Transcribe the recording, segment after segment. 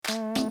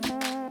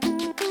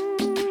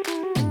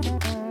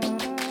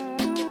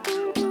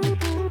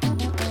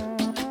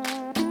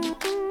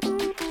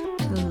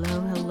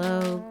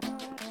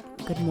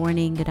good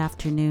morning, good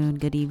afternoon,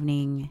 good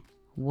evening,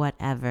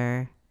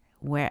 whatever,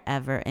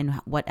 wherever, and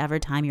whatever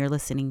time you're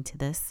listening to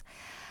this.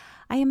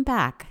 I am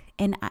back.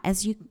 And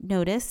as you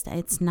noticed,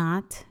 it's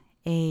not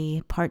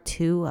a part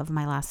 2 of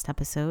my last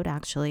episode.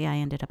 Actually, I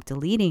ended up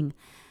deleting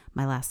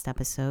my last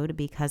episode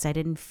because I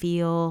didn't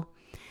feel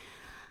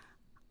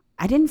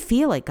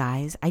it,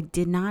 guys. I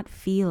did not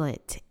feel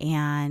it.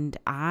 And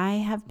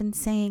I have been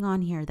saying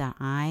on here that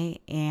I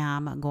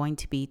am going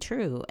to be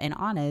true and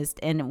honest.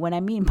 And what I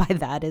mean by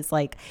that is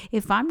like,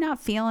 if I'm not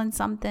feeling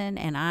something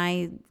and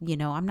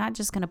I'm not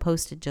just going to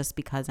post it just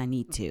because I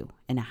need to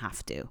and I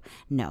have to.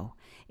 No,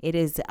 it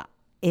is.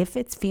 If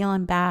it's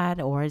feeling bad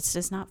or it's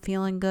just not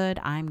feeling good,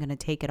 I'm going to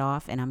take it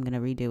off and I'm going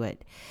to redo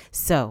it.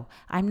 So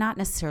I'm not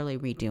necessarily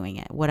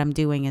redoing it. What I'm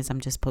doing is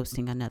I'm just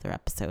posting another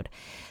episode.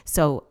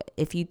 So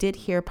if you did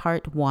hear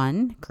part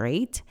 1,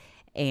 great.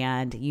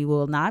 And you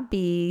will not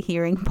be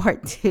hearing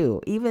part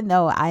 2, even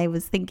though I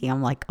was thinking,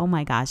 I'm like, oh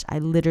my gosh, I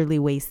literally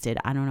wasted,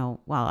 I don't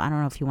know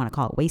if you want to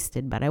call it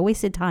wasted, but I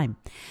wasted time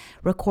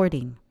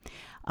recording,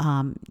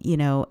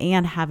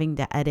 and having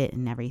to edit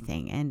and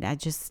everything. And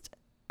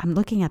I'm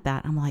looking at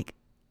that. I'm like,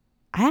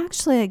 I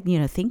actually,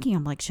 thinking,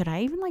 I'm like, should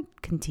I even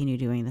continue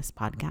doing this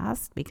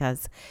podcast?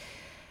 Because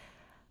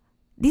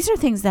these are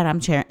things that I'm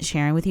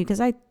sharing with you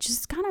because I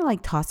just kind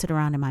of toss it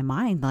around in my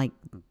mind. Like,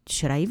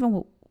 should I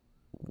even,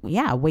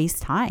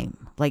 waste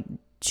time? Like,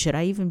 should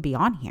I even be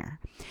on here?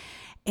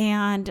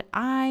 And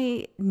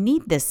I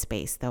need this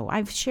space, though.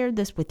 I've shared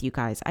this with you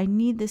guys. I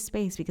need this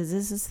space because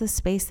this is the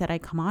space that I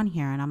come on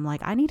here and I'm like,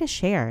 I need to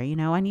share,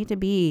 I need to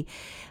be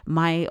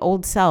my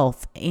old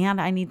self and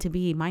I need to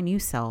be my new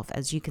self.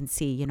 As you can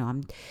see,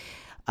 I'm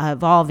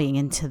evolving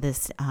into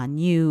this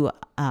new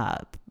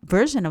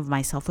version of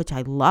myself, which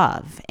I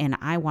love. And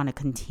I want to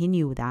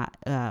continue that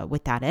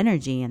with that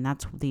energy. And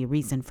that's the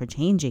reason for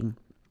changing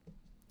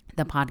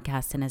the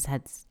podcast and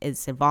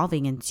is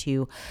evolving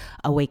into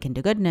Awaken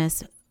to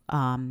Goodness.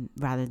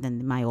 Rather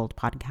than my old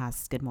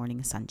podcast, Good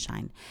Morning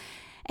Sunshine.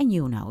 And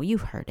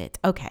you've heard it.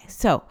 Okay,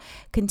 so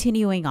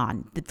continuing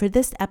on. For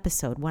this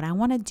episode, what I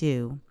want to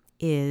do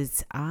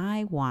is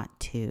I want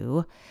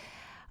to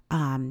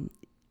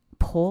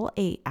pull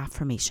a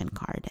affirmation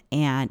card.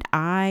 And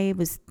I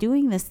was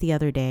doing this the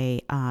other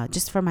day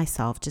just for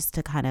myself, just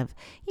to kind of,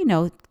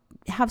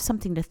 have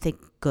something to think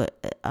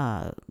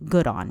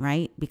good on,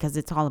 right? Because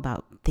it's all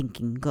about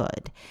thinking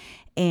good.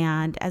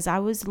 And as I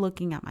was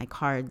looking at my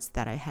cards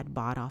that I had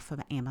bought off of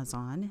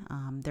Amazon,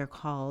 they're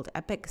called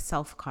Epic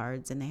Self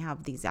Cards, and they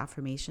have these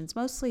affirmations.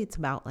 Mostly it's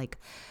about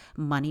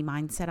money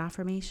mindset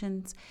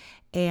affirmations.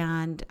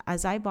 And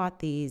as I bought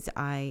these,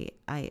 I've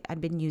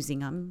been using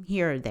them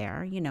here or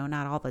there,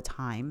 not all the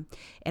time.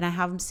 And I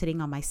have them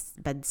sitting on my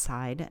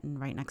bedside and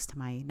right next to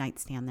my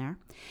nightstand there.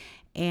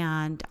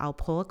 And I'll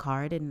pull a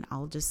card and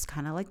I'll just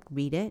kind of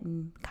read it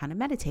and kind of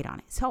meditate on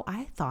it. So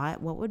I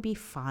thought what would be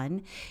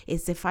fun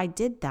is if I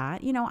did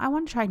that, I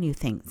want to try new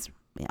things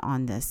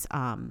on this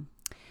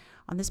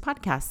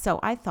podcast. So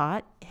I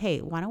thought,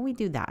 hey, why don't we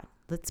do that?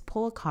 Let's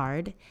pull a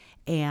card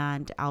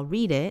and I'll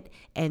read it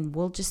and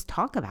we'll just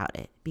talk about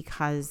it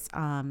because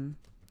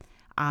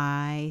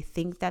I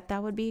think that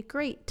would be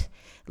great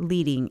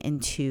leading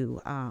into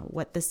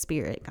what the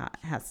Spirit God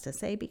has to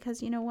say,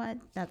 because you know what?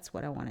 That's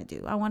what I want to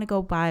do. I want to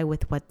go by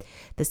with what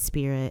the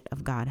Spirit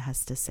of God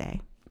has to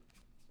say.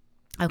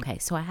 Okay,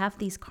 so I have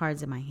these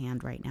cards in my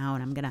hand right now,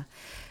 and I'm going to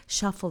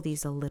shuffle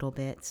these a little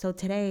bit. So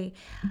today,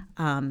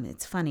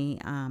 it's funny,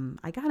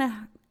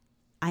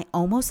 I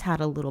almost had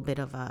a little bit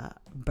of a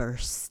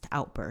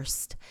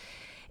outburst.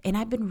 And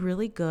I've been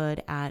really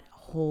good at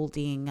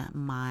holding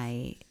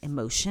my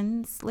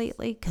emotions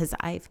lately because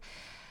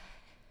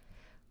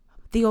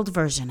the old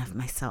version of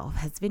myself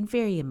has been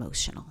very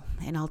emotional,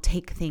 and I'll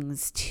take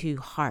things to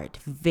heart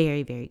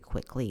very, very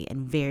quickly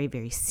and very,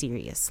 very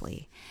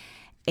seriously.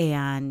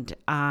 And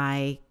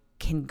I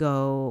can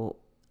go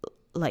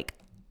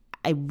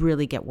I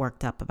really get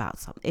worked up about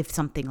something. If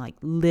something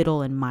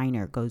little and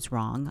minor goes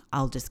wrong,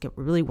 I'll just get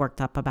really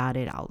worked up about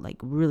it. I'll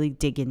really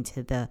dig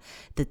into the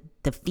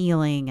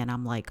feeling, and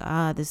I'm like,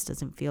 this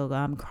doesn't feel good.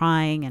 I'm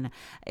crying, and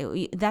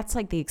that's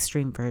the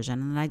extreme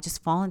version. And I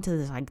just fall into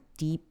this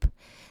deep,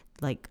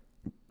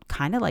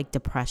 kind of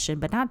depression,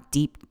 but not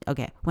deep.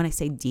 Okay, when I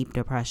say deep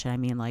depression, I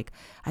mean I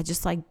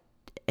just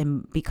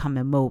become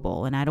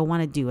immobile, and I don't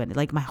want to do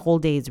it. My whole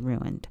day is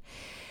ruined.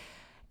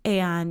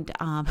 And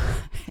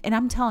and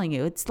I'm telling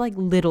you, it's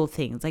little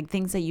things,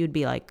 things that you'd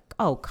be like,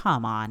 oh,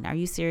 come on, are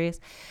you serious?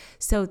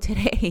 So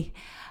today,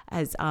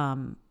 as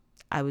thought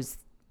I was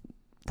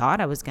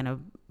gonna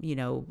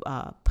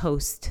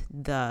post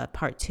the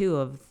part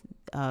 2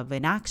 of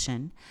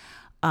Inaction,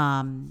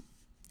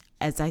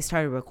 as I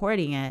started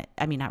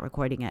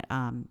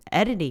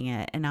editing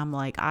it, and I'm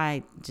like,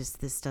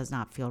 this does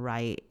not feel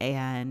right.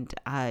 And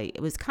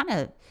it was kind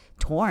of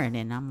torn,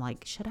 and I'm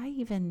like,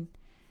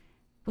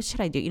 what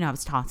should I do? I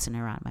was tossing it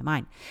around in my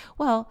mind.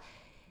 Well,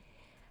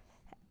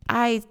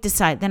 I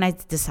decided,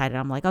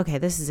 I'm like, okay,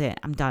 this is it.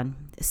 I'm done.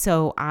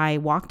 So I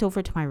walked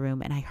over to my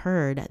room and I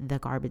heard the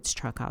garbage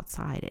truck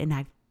outside, and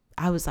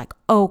I was like,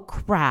 oh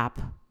crap,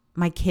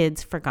 my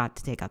kids forgot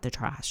to take out the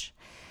trash.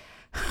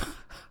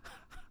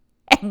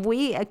 And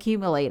we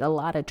accumulate a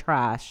lot of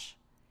trash.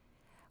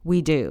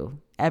 We do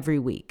every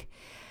week.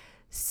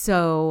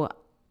 So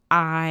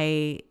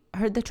I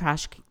heard the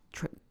trash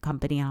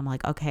company and I'm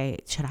like, okay,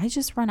 should I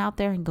just run out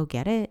there and go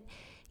get it?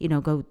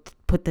 Go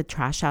put the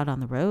trash out on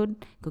the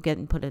road, go get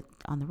it and put it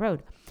on the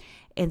road.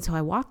 And so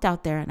I walked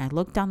out there and I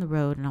looked down the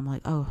road and I'm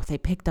like, oh, they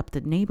picked up the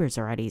neighbors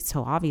already.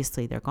 So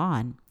obviously they're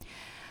gone.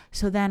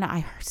 So then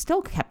I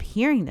still kept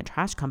hearing the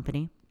trash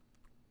company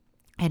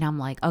and I'm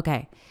like,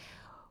 okay,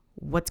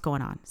 what's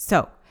going on?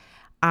 So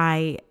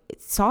I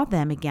saw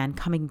them again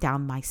coming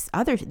down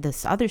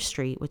this other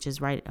street, which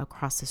is right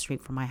across the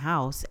street from my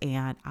house.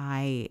 And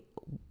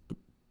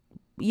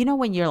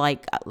when you're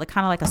like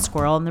kind of like a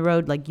squirrel in the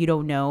road, like you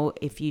don't know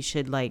if you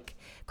should like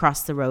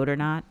cross the road or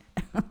not.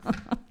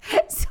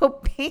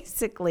 So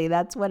basically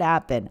that's what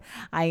happened.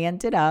 I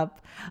ended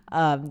up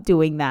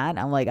doing that.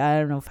 I'm like, I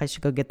don't know if I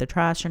should go get the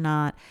trash or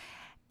not.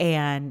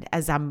 And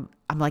as I'm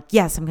like,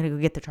 yes, I'm going to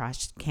go get the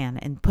trash can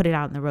and put it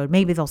out in the road.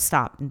 Maybe they'll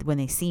stop when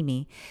they see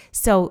me.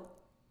 So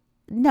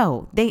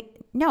no, they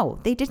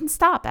didn't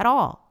stop at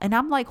all. And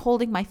I'm like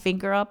holding my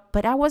finger up,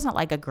 but I wasn't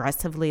like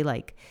aggressively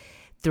like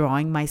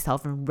throwing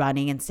myself and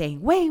running and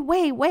saying,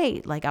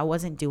 wait. Like I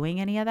wasn't doing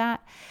any of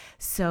that.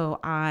 So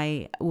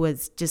I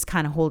was just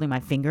kind of holding my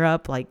finger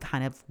up, like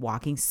kind of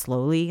walking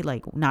slowly,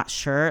 like not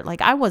sure.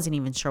 Like I wasn't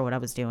even sure what I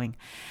was doing.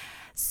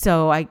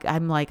 So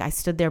I'm like, I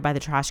stood there by the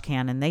trash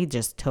can and they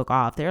just took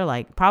off. They're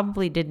like,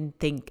 probably didn't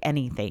think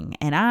anything.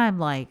 And I'm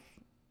like,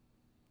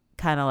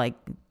 kind of like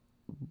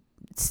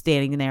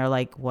standing there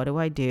like, what do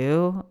I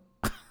do?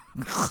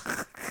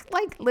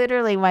 Like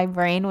literally my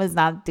brain was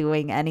not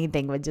doing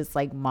anything but just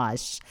like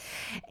mush.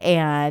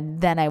 And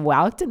then I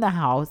walked in the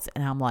house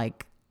and I'm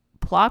like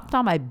plopped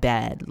on my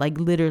bed, like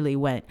literally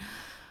went,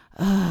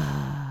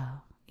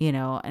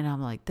 and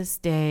I'm like, this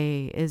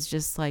day is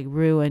just like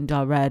ruined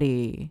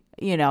already.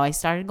 I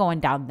started going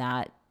down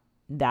that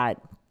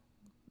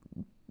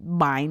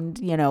mind,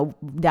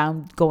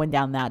 going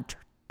down that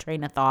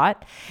train of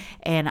thought.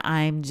 And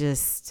I'm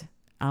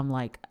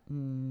like,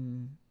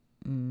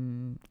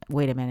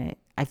 wait a minute.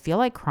 I feel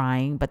like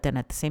crying, but then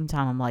at the same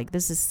time, I'm like,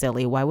 this is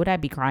silly. Why would I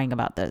be crying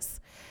about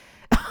this?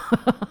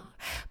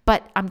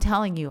 But I'm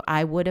telling you,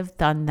 I would have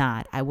done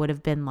that. I would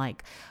have been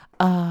like,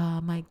 oh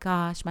my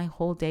gosh, my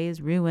whole day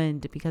is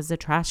ruined because the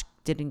trash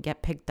didn't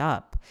get picked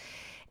up.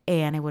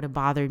 And it would have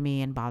bothered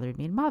me. And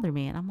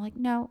I'm like,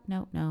 no,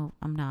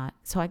 I'm not.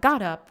 So I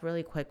got up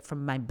really quick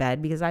from my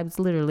bed because I was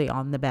literally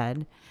on the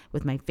bed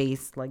with my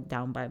face like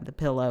down by the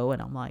pillow.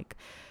 And I'm like,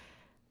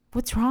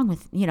 what's wrong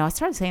with, I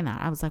started saying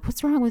that. I was like,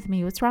 what's wrong with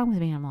me?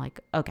 And I'm like,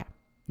 okay,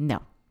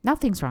 no,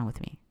 nothing's wrong with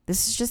me.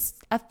 This is just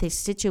a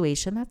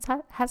situation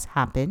that has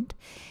happened.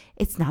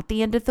 It's not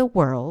the end of the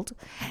world.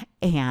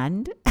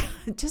 And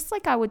just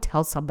like I would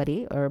tell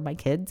somebody or my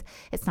kids,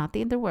 it's not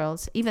the end of the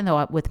world. Even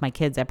though with my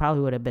kids, I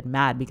probably would have been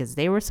mad because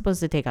they were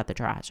supposed to take out the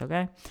trash.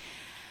 Okay.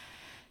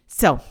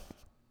 So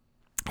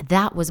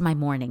that was my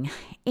morning.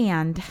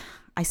 And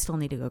I still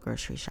need to go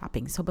grocery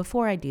shopping. So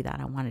before I do that,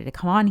 I wanted to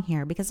come on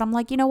here because I'm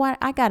like, you know what?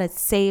 I got to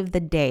save the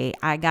day.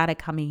 I got to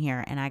come in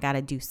here and I got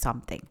to do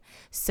something.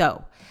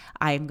 So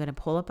I'm going to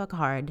pull up a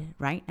card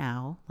right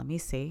now. Let me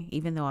see,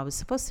 even though I was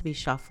supposed to be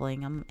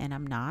shuffling them and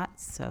I'm not.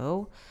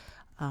 So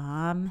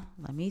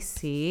let me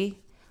see.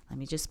 Let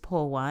me just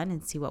pull one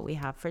and see what we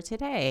have for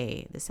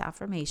today. This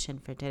affirmation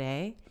for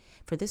today,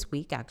 for this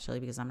week,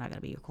 actually, because I'm not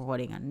going to be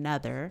recording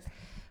another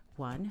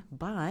one.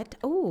 But,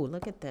 oh,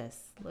 look at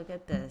this. Look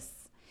at this.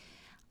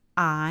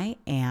 I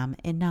am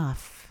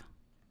enough.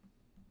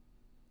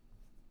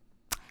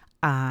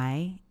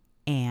 I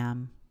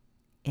am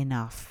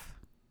enough.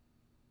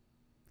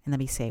 And let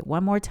me say it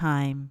one more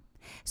time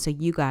so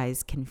you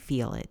guys can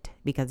feel it,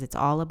 because it's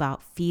all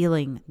about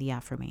feeling the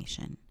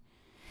affirmation.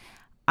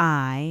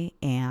 I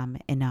am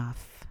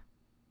enough.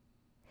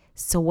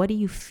 So what do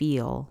you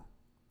feel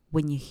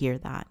when you hear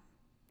that?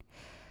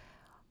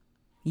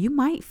 You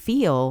might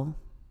feel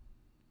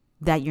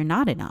that you're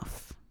not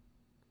enough,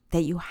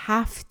 that you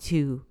have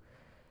to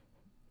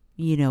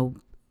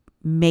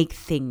make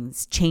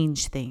things,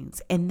 change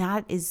things. And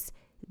that is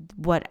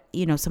what,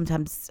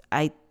 sometimes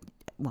a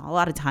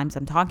lot of times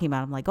I'm talking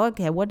about, I'm like,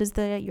 okay, what is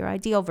your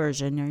ideal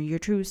version or your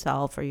true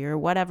self or your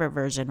whatever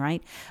version,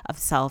 right, of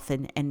self.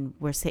 And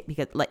we're saying,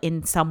 because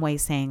in some way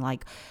saying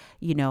like,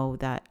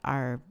 that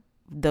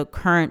the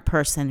current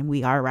person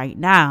we are right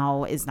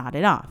now is not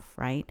enough,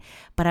 right?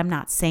 But I'm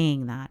not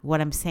saying that.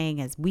 What I'm saying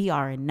is we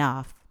are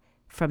enough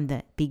from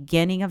the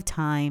beginning of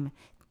time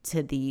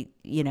to the,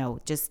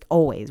 just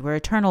always. We're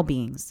eternal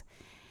beings.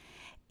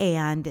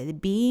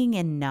 And being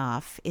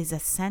enough is a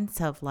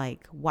sense of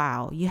like,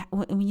 wow,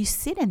 when you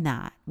sit in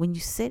that, when you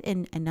sit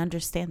and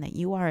understand that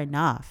you are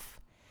enough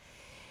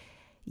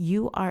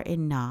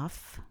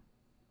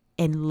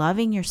and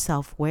loving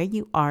yourself where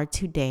you are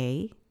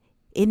today,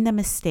 in the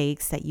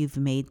mistakes that you've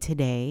made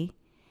today,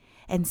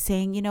 and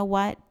saying, you know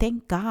what,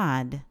 thank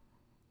God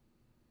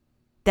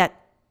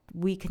that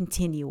we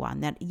continue on,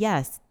 that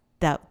yes,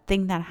 that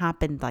thing that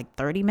happened like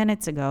 30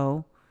 minutes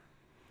ago,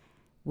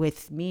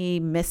 with me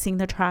missing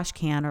the trash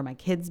can or my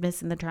kids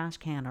missing the trash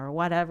can or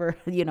whatever,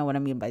 you know what I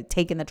mean, by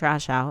taking the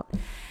trash out,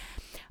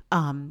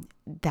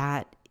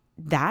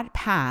 that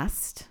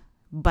passed.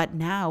 But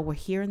now we're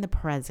here in the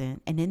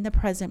present, and in the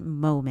present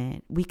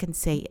moment, we can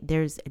say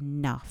there's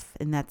enough,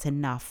 and that's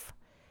enough.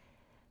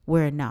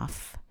 We're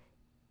enough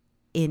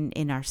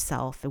in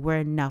ourself. We're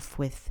enough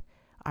with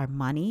our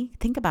money.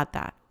 Think about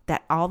that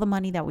all the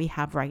money that we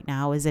have right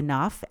now is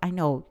enough. I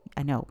know.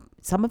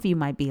 Some of you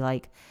might be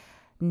like,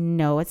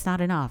 no, it's not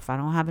enough. I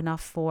don't have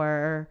enough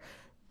for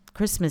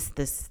Christmas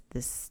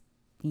this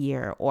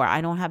year, or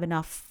I don't have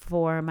enough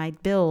for my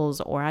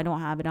bills, or I don't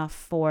have enough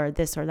for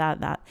this or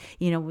that.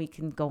 We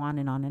can go on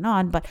and on and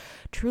on, but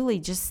truly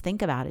just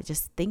think about it.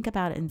 Just think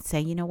about it and say,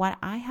 you know what?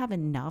 I have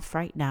enough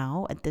right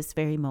now at this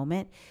very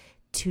moment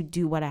to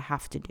do what I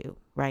have to do,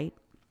 right?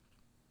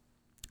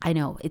 I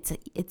know it's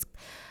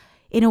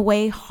in a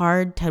way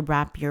hard to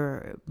wrap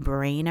your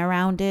brain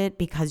around it,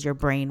 because your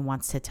brain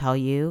wants to tell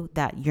you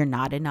that you're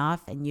not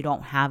enough and you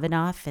don't have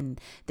enough and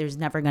there's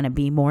never going to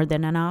be more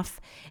than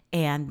enough.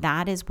 And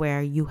that is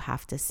where you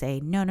have to say,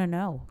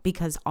 no,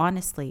 because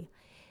honestly,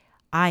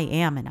 I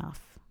am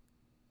enough.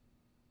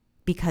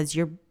 Because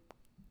you're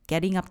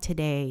getting up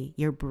today,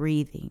 you're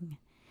breathing,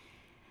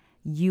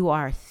 you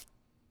are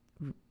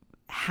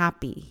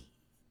happy.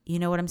 You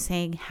know what I'm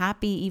saying?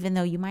 Happy, even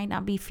though you might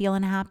not be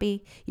feeling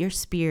happy, your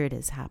spirit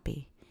is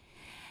happy.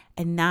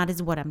 And that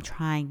is what I'm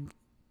trying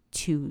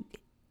to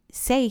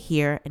say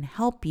here and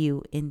help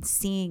you in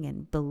seeing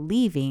and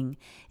believing,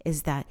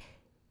 is that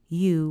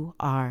you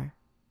are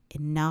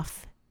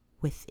enough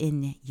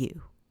within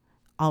you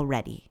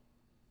already.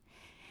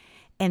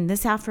 And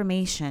this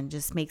affirmation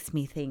just makes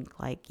me think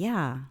like,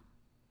 yeah,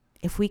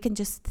 if we can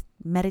just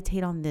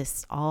meditate on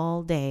this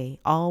all day,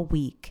 all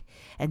week,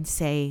 and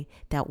say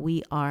that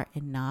we are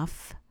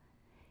enough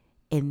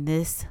in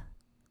this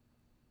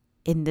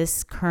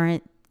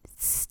current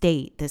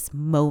state, this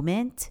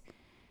moment,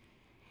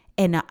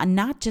 and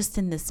not just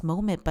in this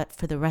moment, but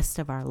for the rest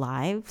of our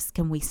lives,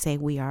 can we say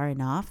we are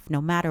enough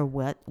no matter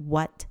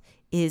what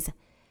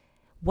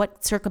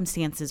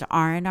circumstances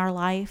are in our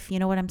life? You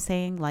know what I'm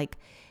saying? Like,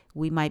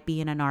 we might be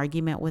in an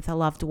argument with a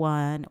loved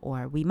one,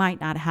 or we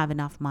might not have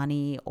enough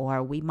money,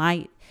 or we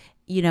might,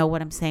 you know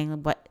what I'm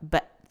saying?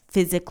 But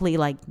physically,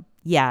 like,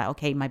 yeah,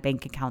 okay, my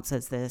bank account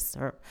says this,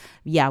 or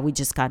yeah, we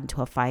just got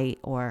into a fight,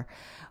 or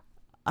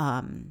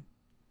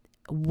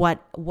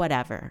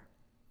whatever.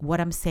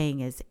 What I'm saying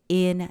is,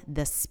 in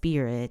the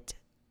spirit,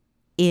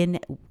 in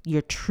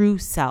your true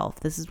self,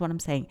 this is what I'm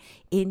saying,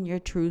 in your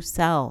true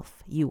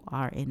self, you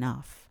are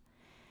enough.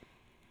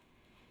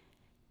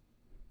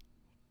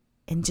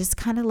 And just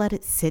kind of let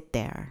it sit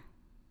there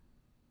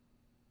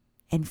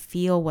and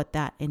feel what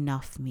that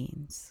enough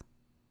means.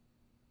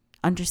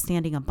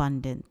 Understanding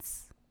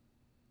abundance,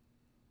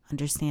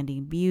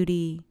 understanding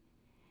beauty.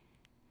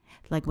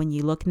 Like when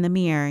you look in the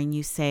mirror and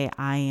you say,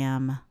 I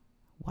am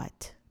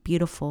what?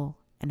 Beautiful,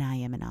 and I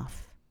am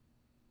enough.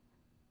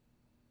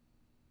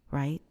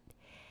 Right?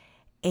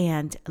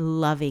 And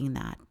loving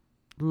that,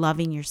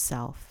 loving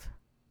yourself,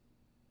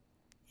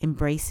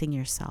 embracing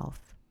yourself,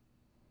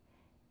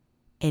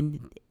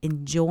 and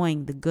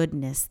enjoying the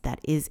goodness that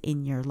is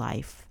in your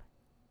life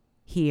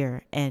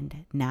here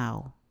and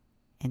now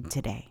and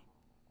today.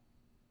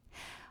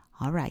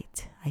 All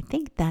right. I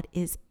think that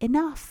is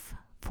enough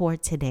for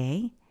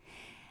today.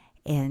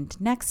 And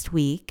next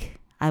week,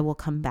 I will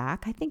come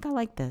back. I think I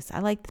like this. I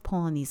like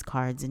pulling these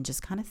cards and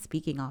just kind of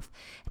speaking off.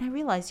 And I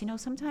realize,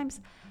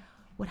 sometimes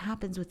what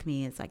happens with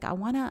me is like, I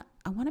want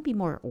to be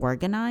more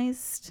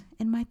organized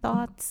in my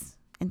thoughts.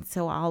 And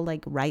so I'll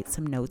like write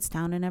some notes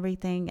down and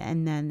everything.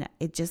 And then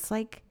it just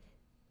like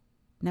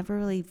never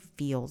really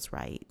feels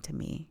right to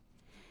me.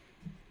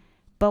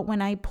 But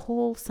when I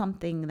pull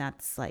something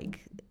that's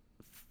like,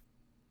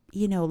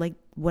 like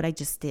what I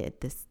just did,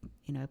 this,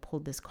 I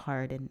pulled this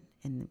card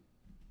and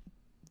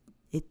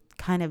it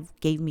kind of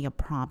gave me a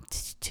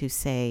prompt to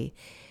say,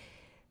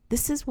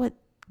 this is what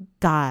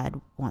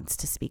God wants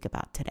to speak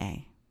about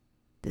today.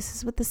 This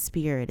is what the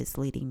Spirit is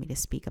leading me to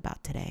speak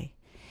about today.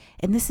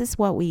 And this is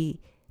what we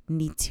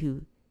need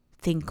to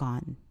think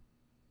on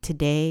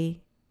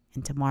today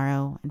and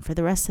tomorrow and for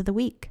the rest of the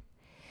week.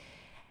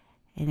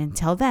 And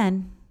until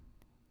then,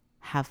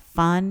 have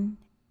fun,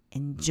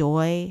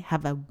 enjoy,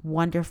 have a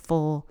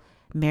wonderful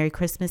Merry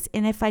Christmas.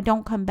 And if I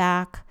don't come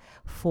back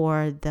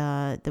for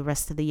the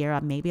rest of the year,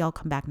 maybe I'll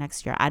come back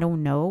next year. I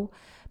don't know.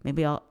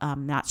 Maybe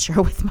I'm not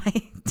sure with my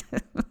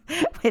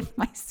with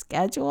my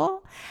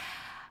schedule.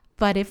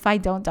 But if I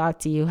don't talk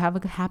to you, have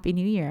a happy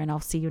new year, and I'll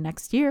see you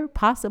next year.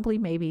 Possibly,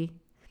 maybe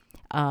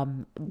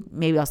I'll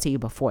see you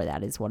before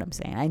that is what I'm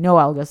saying. I know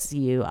I'll go see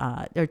you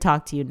or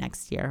talk to you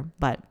next year,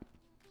 but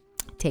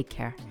take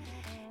care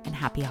and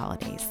happy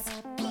holidays.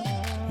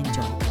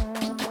 Enjoy.